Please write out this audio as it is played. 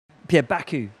Pierre,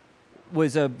 Baku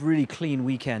was a really clean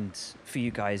weekend for you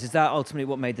guys. Is that ultimately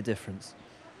what made the difference?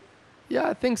 Yeah,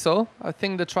 I think so. I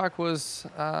think the track was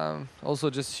also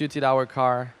just suited our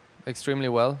car extremely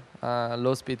well.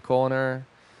 Low speed corner,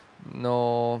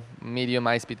 no medium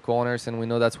high speed corners, and we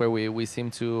know that's where we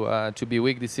seem to be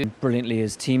weak this season. Brilliantly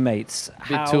as teammates. A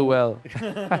bit too well.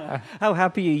 How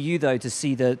happy are you, though, to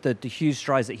see the huge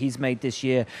strides that he's made this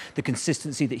year, the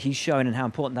consistency that he's shown, and how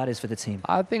important that is for the team?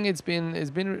 I think it's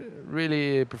been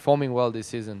really performing well this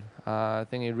season. I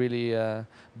think it really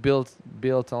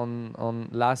built on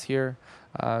last year.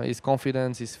 His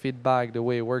confidence, his feedback, the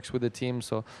way he works with the team.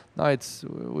 So no,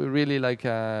 we're really like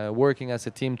working as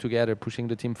a team together, pushing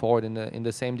the team forward in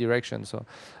the same direction. So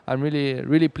I'm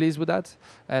really pleased with that.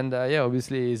 And yeah,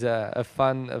 obviously he's a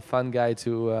fun guy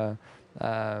to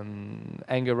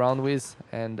hang around with,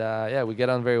 and yeah, we get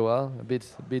on very well. A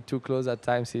bit too close at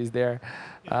times. He's there,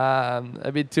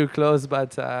 a bit too close,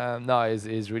 but no,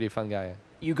 he's really fun guy.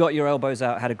 You got your elbows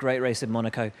out, had a great race in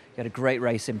Monaco, you had a great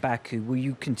race in Baku. Will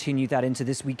you continue that into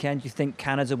this weekend? Do you think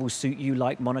Canada will suit you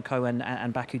like Monaco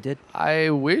and Baku did? I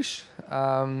wish.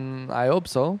 I hope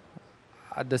so.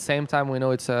 At the same time, we know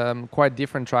it's quite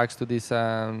different tracks to this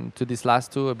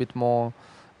last two, a bit more,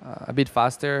 a bit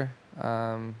faster,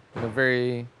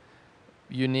 very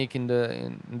unique in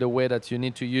the way that you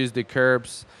need to use the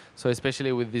curbs. So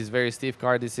especially with this very stiff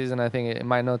car this season, I think it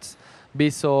might not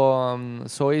be so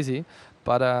easy.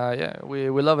 But yeah, we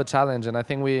love a challenge, and I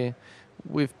think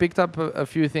we've picked up a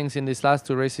few things in these last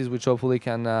two races, which hopefully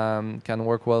can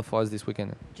work well for us this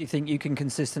weekend. Do you think you can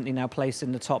consistently now place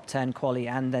in the top 10 quali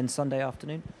and then Sunday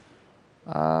afternoon?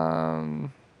 I'll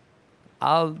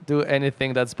do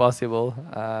anything that's possible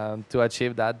to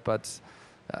achieve that, but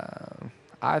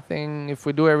I think if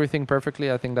we do everything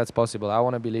perfectly, I think that's possible. I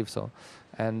want to believe so,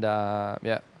 and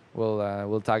yeah,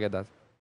 we'll target that.